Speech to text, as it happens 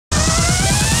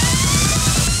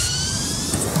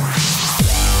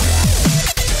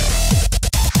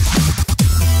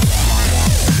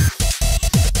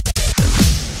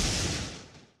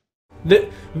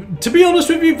To be honest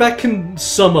with you, that can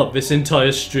sum up this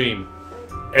entire stream.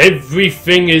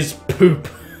 Everything is poop.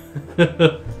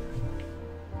 You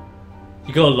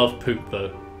gotta love poop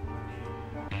though.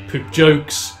 Poop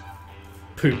jokes,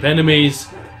 poop enemies,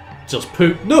 just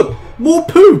poop. No, more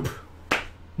poop!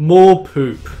 More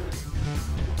poop.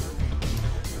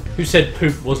 Who said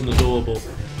poop wasn't adorable?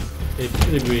 It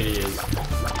really is.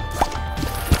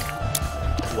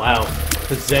 Wow,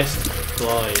 possessed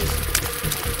flies.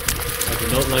 I do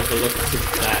not like the look of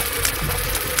that.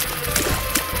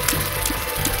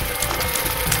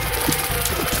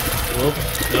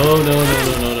 Oh, no.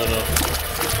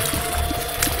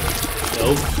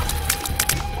 Nope.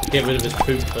 Get rid of his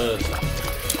poop first.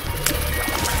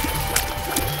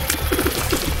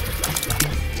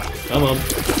 Come on.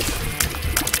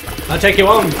 I'll take you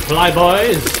on, fly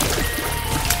boys!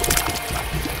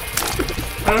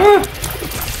 Ah!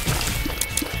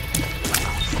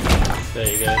 There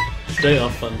you go. Straight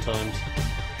off fun times.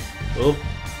 Oh.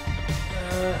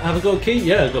 Have I got a key?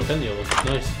 Yeah, I've got plenty of them.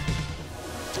 Nice.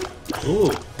 Ooh,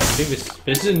 I think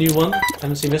this is a new one.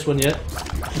 Haven't seen this one yet.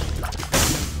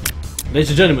 Ladies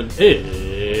and gentlemen,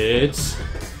 it's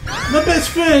my best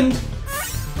friend!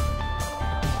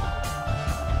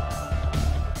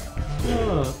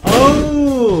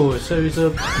 Oh, so he's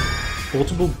a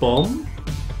portable bomb?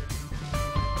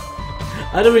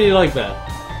 I don't really like that.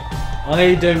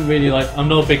 I'm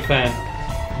not a big fan.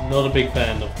 Not a big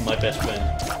fan of my best friend.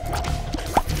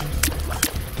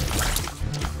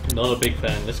 Not a big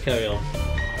fan. Let's carry on.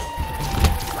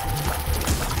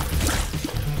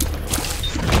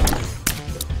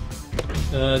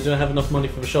 Do I have enough money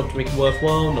for the shop to make it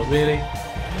worthwhile? Not really.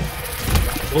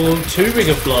 Oh, 2 ring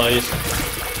of flies.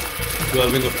 Well,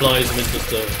 ring of flies and then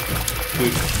just a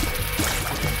poop.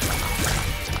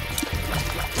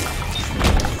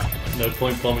 No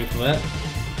point bombing for that.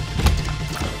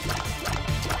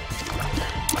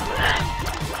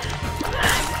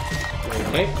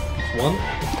 Okay, that's 1.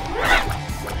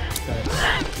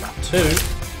 That's 2.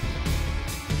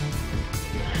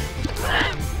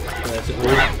 That's it all.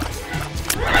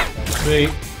 That's 3.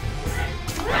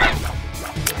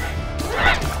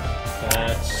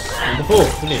 That's number 4.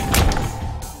 Brilliant.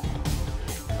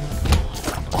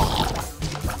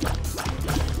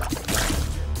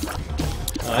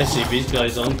 Oh, I see, these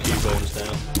guys aren't Q-bones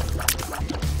now.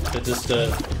 They're just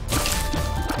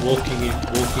walking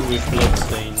with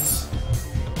bloodstains.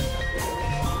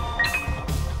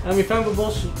 And we found the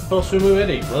boss room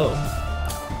already. Well,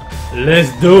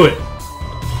 let's do it.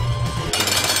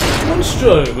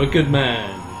 Monstro, a good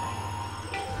man.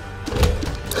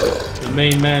 The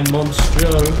main man,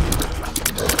 Monstro.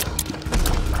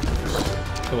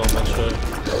 Come on, Monstro.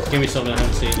 Give me something I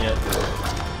haven't seen yet.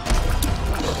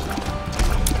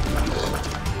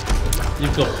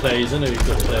 You've got plays. I know you've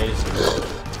got plays.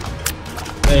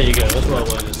 There you go. That's what I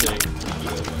wanted to see.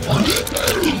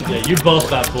 Yeah, you boss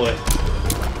that boy.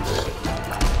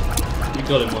 You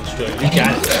got it, Monstro. You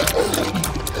got it.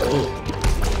 Oh.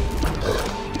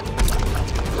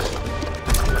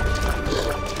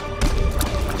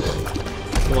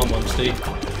 Come on, Monsty.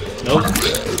 Nope.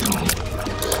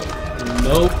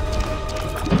 Nope.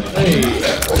 Hey.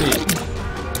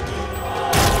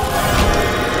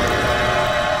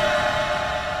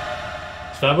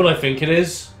 Is that what I think it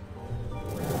is?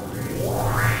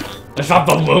 Is that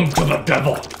the room to the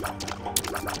devil?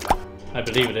 I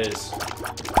believe it is.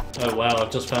 Oh wow, I've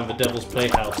just found the devil's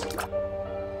playhouse.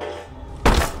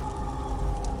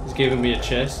 He's giving me a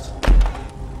chest.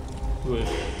 With,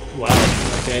 wow,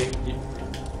 okay.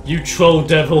 You troll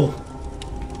devil!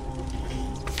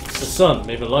 The sun,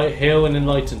 may the light hail and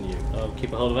enlighten you. I'll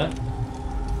keep a hold of that.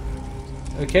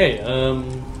 Okay,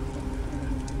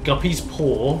 Guppy's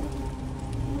paw.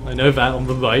 I know that on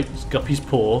the right, it's Guppy's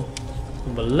paw.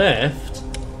 On the left,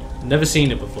 never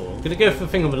seen it before. I'm gonna go for the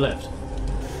thing on the left.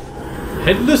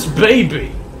 Headless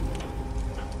baby!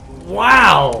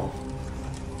 Wow!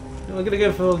 I'm gonna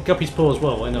go for Guppy's paw as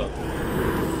well, why not?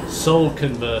 Soul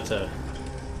converter.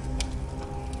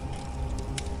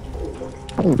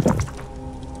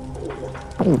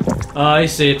 I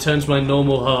see, it turns my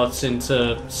normal hearts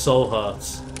into soul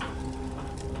hearts.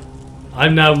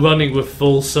 I'm now running with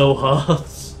full soul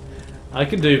hearts. I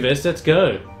can do this, let's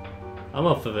go. I'm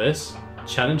up for this.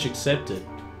 Challenge accepted.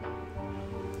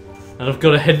 And I've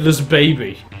got a headless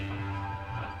baby.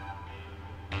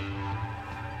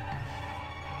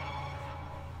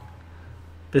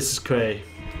 This is crazy.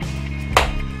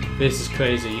 This is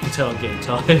crazy. You can tell I'm getting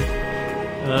tired.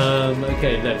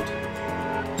 Okay, left.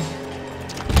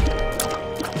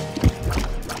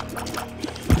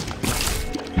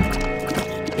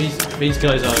 These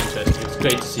guys are interesting. It's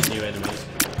great to see new enemies.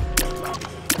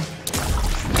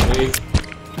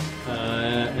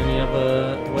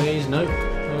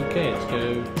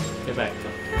 Go back.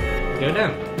 Go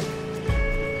down.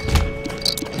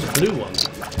 It's a blue one.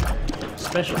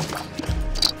 Special.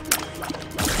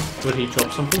 Would he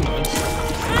drop something nice?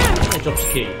 He drops a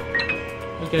key.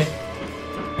 Okay.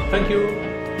 Thank you.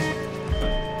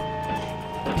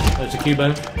 There's a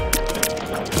Cubone.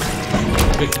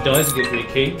 Victor dies, it gives me a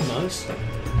key. Nice.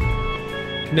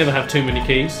 Can never have too many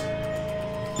keys.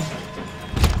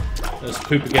 There's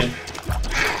poop again.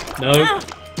 No.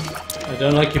 I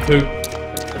don't like your poop.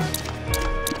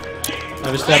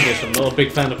 I've established I'm not a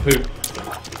big fan of poop.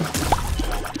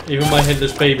 Even my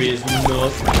headless baby is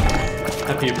not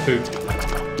happy of poop.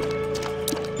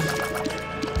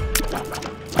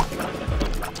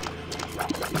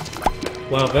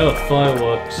 Wow, there are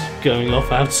fireworks going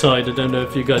off outside. I don't know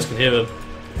if you guys can hear them.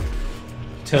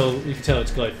 You can tell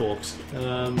it's Guy Fawkes.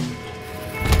 Oh,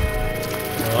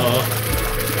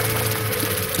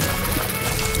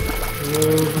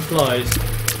 the flies.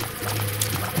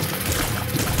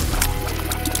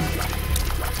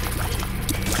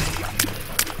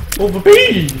 Oh, the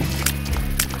bees!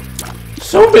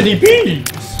 So many bees!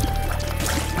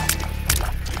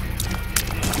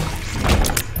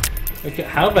 Okay,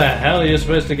 how the hell are you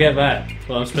supposed to get that?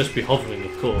 Well, I'm supposed to be hovering,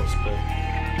 of course, but...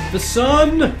 The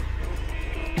sun!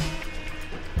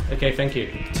 Okay, thank you.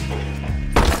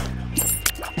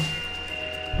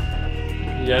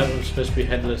 Yeah, I'm supposed to be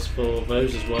headless for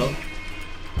those as well.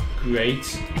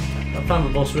 Great. I found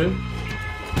the boss room.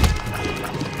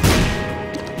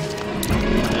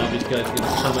 Now these guys are going to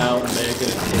come out and they're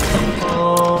going to...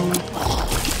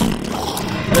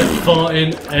 They're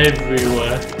farting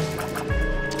everywhere.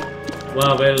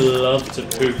 Wow, they love to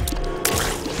poop.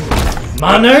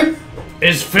 My name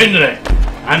is Finley,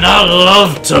 and I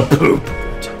love to poop.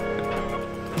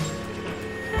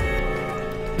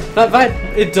 That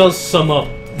it does sum up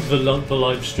the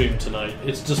live stream tonight.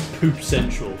 It's just poop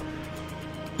central.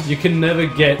 You can never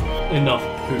get enough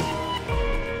poop.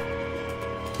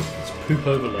 It's poop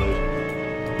overload.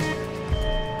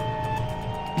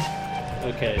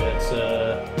 Okay, let's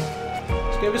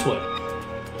go this way.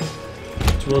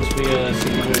 Towards the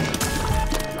secret room.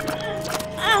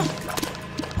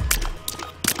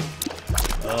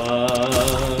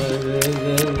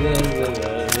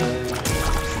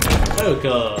 Oh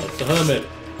god, it's a hermit.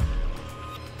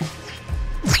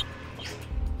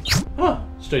 Ah,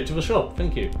 straight to the shop,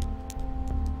 thank you.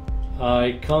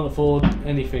 I can't afford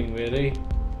anything really.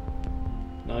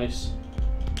 Nice.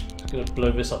 Just gonna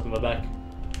blow this up in my back.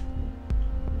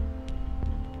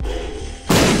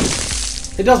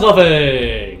 It does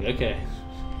nothing! Okay.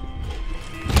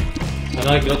 And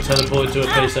I got teleported to a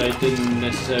place I didn't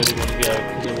necessarily want to go,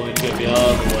 because I wanted to go the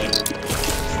other way.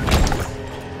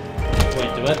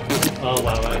 Wait, do I? Oh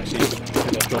wow, actually, I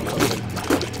think I've dropped something.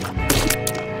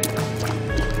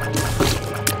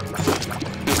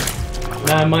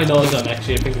 Nah, might not have done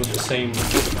actually, I think it was the same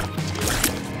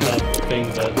thing,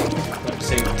 but like the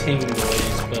same ting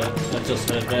noise, but I just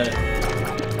heard there.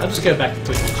 I'll just go back and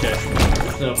quickly check.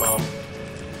 There's no harm.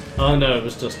 Oh no, it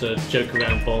was just a joke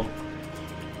around bomb.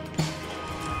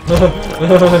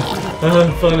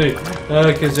 Funny,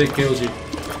 because it kills you.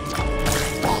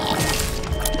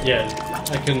 Yeah,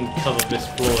 I can cover this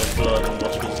floor in blood and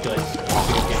watch these guys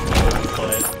get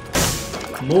fired.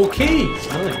 More keys!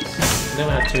 Nice.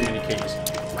 Never had too many keys.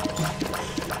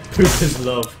 Poop is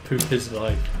love, poop is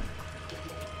life.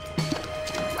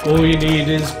 All you need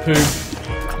is poop.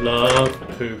 Love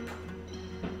poop.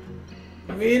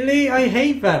 Really? I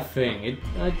hate that thing.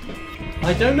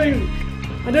 I don't know.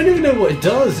 I don't even know what it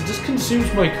does. It just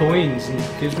consumes my coins and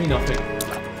gives me nothing.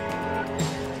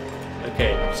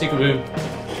 Okay, secret room.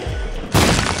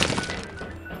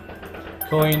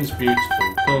 Coins,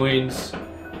 beautiful coins.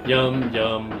 Yum,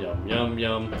 yum, yum, yum,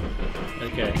 yum.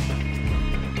 Okay.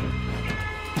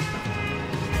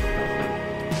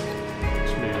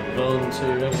 Let's move on to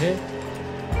over here.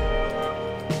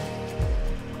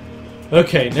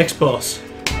 Okay, next boss.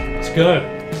 Let's go.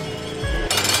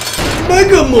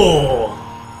 Megamore!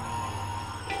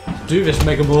 Do this,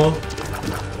 Megamore.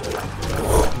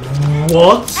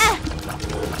 What?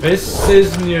 This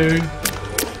is new.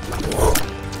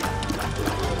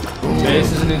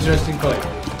 This is an interesting fight.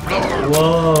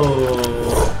 Whoa.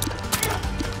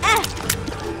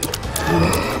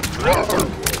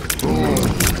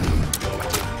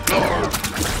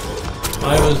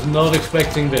 I was not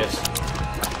expecting this.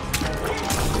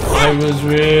 I was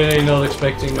really not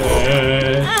expecting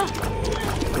this.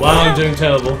 Wow, I'm doing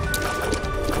terrible.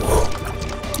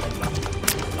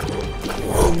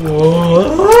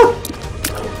 Whoa.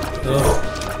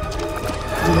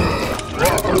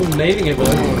 Oh, nailing it, though.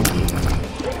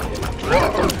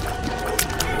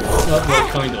 Oh, well,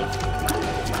 kind of.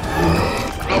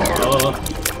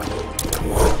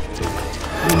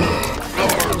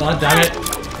 Oh, damn it.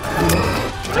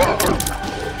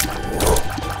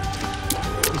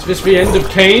 Is this the end of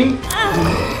Cain?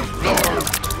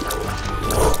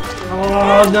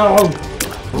 Oh no!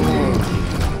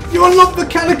 You unlocked the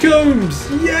catacombs!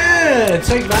 Yeah!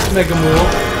 Take that, Megamore!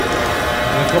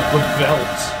 I got the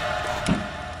belt.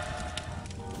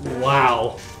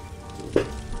 Wow.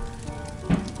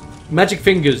 Magic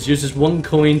Fingers uses 1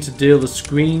 coin to deal a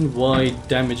screen-wide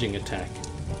damaging attack.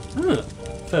 Huh,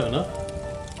 fair enough.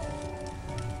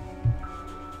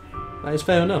 That is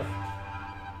fair enough.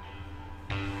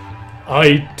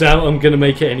 I doubt I'm going to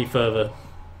make it any further.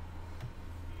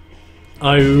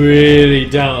 I really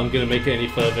doubt I'm going to make it any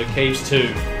further. Caves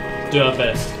 2. Do our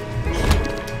best.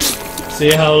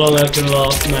 See how long I can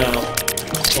last now.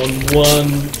 On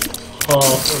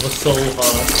 1/2 of a soul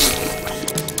heart.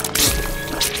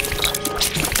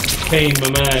 Cain, my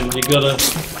man, you gotta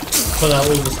put out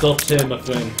all the stops here, my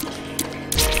friend.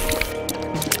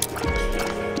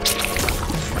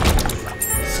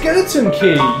 Skeleton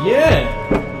key, yeah!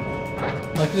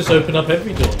 I can just open up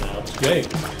every door now, it's great.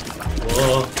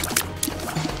 Whoa.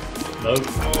 Nope.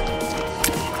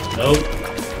 Nope.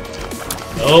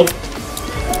 Nope.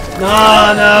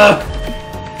 Nah, no!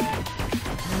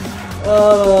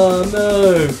 Oh,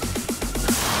 no!